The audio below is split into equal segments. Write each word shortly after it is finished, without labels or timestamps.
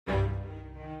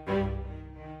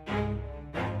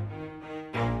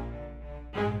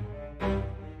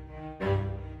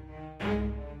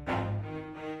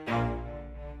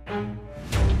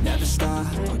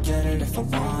get it if I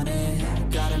want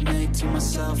it. Gotta make to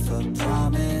myself a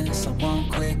promise. I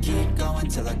won't quit, keep going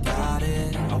till I got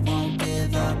it. I won't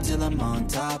give up till I'm on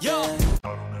top, yeah.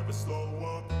 I don't ever slow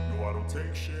up, no I don't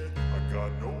take shit. I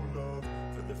got no love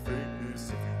for the fakeness.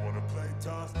 If you wanna play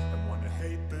tough and wanna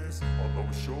hate this, I'll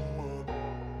always show up.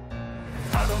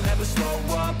 I don't ever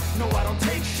slow up, no I don't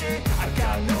take shit. I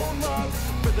got no love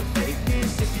for the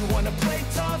fakeness. If you wanna play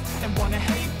tough and wanna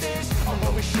hate this, I'll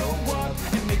always show up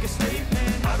and make a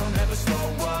statement. I don't ever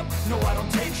slow up, no I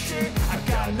don't take shit. I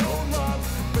got no love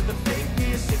for the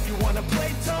fakeness. If you wanna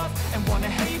play tough and wanna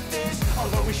hate this,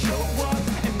 I'll always show up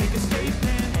and make a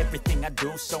statement. Everything I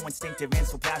do so instinctive and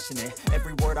so passionate.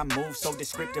 Every word I move so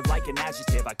descriptive like an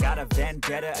adjective. I got a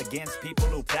vendetta against people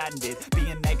who patented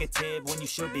being negative when you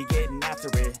should be getting after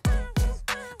it.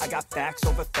 I got facts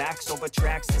over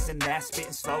tracks, this and that.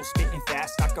 Spitting slow, spitting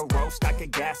fast. I could roast, I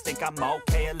could gas. Think I'm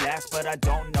okay at last, but I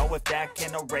don't know if that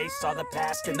can erase all the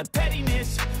past. And the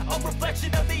pettiness, a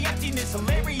reflection of the emptiness.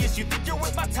 Hilarious, you think you're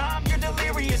worth my time, you're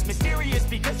delirious. Mysterious,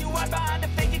 because you hide behind a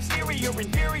fake exterior.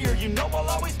 Inferior, you know I'll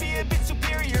always be a bit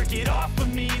superior. Get off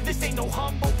of me, this ain't no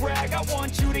humble brag. I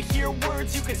want you to hear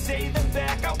words, you can say them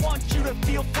back. I want you to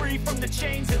feel free from the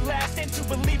chains at last, and to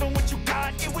believe in what you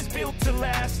got, it was built to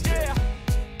last, yeah.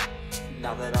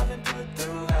 Now that I've been put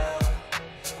through hell,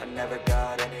 I never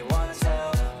got anyone's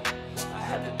help. I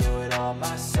had to do it all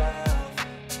myself.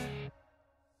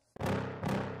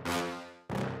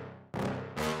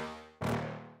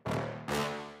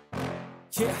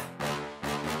 Yeah.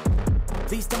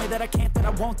 Please tell me that I can't, that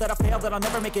I won't, that I fail, that I'll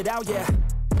never make it out, yeah.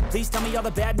 Please tell me all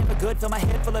the bad, never good. Fill my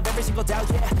head full of every single doubt,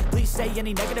 yeah. Please say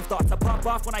any negative thoughts. I pop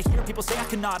off when I hear people say I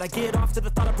cannot. I get off to the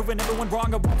thought of proving everyone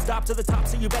wrong. I won't stop to the top,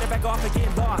 so you better back off and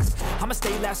get lost. I'ma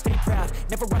stay loud, stay proud,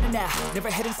 never running out, never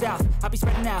heading south. I'll be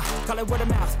spreading out, call it word of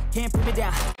mouth. Can't put me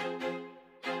down.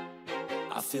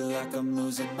 I feel like I'm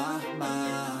losing my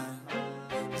mind.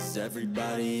 Is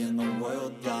everybody in the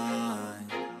world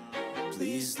blind?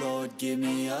 Please, Lord, give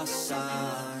me a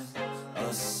sign,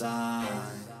 a sign.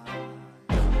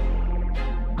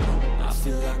 I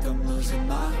feel like I'm losing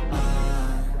my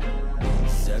mind.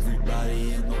 Is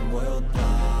everybody in the world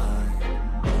blind?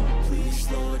 Please,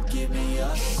 Lord, give me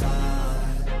a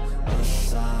sign, a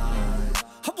sign.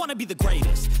 I wanna be the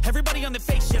greatest. Everybody on the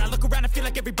fake shit. I look around and feel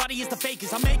like everybody is the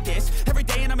fakest. I make this every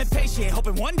day and I'm impatient,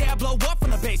 hoping one day I blow up from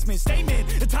the basement. Statement,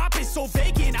 the top is so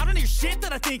vacant. I don't hear shit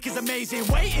that I think is amazing.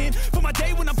 Waiting for my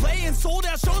day when I'm playing sold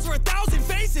out shows for 1,000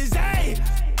 faces. Hey,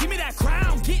 give me that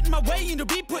crown, get in my way and to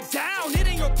be put down. It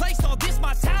ain't your place, all this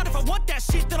my town. If I want that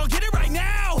shit, then I'll get it right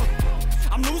now.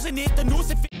 I'm losing it, the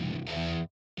news.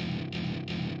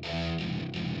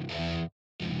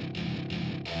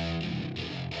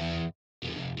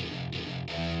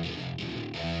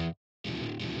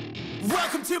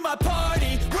 Welcome to my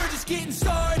party, we're just getting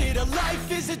started. A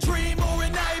life is a dream or a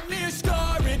nightmare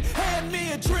scarring. Hand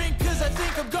me a drink cause I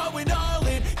think I'm going all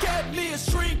in. Get me a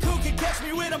shrink who can catch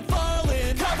me when I'm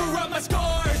falling. Cover up my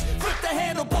scars, flip the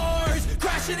handlebars.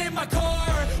 Crashing in my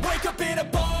car, wake up in a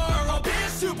bar. I'll be a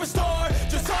superstar,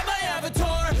 just on my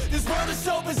avatar. This world is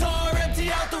so bizarre, empty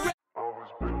out the I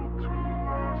was built to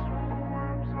last with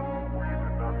the webs I'm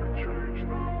weaving. I could change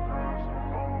the past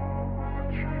with all I'm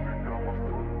achieving. Got my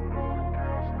foot on the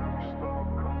gas, never stop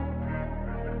competing.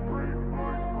 If you break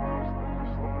my glass, then this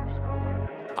life's gonna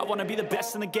end. I wanna be the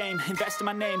best in the game, invest in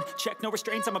my name. Check no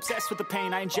restraints, I'm obsessed with the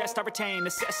pain. I ingest, I retain,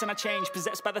 assess and I change.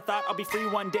 Possessed by the thought I'll be free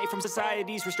one day from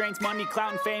society's restraints. Money,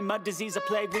 clout and fame, mud, disease, a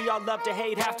plague. We all love to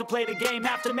hate, have to play the game,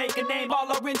 have to make a name. All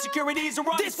our insecurities are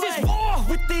on display. This is war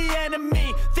with the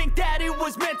enemy, think that it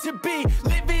was meant to be.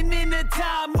 Living in a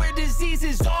time where disease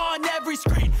is on every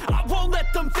screen. I won't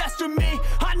let them fester me,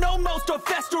 I know most are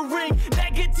festering.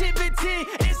 Negativity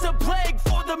is a plague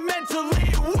for the mentally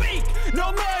weak.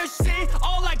 No mercy,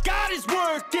 all I got is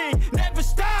working. Never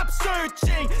stop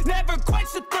searching, never quite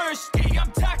so thirsty.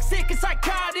 I'm toxic and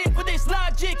psychotic with this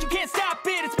logic, you can't stop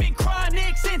it. It's been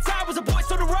chronic since I was a boy,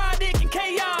 so neurotic and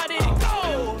chaotic.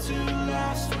 Go! To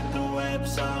last with the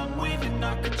webs I'm weaving.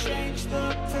 I could change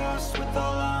the past with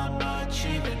all I'm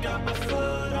achieving. Got my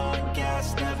foot on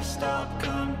gas, never stop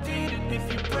competing.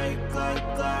 If you break like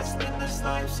glass, then this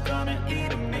life's gonna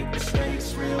eat 'em. Make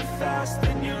mistakes real fast,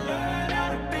 then you learn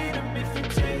how to beat 'em. If you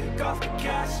take off the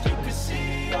cast, you can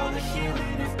see all the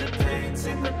healing. If the pain's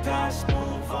in the past,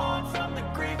 move on from the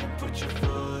grieving. Put your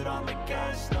foot on the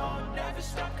gas, no, never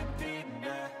stop competing,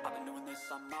 yeah. I've been doing this,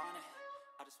 I'm on it.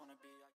 I just wanna be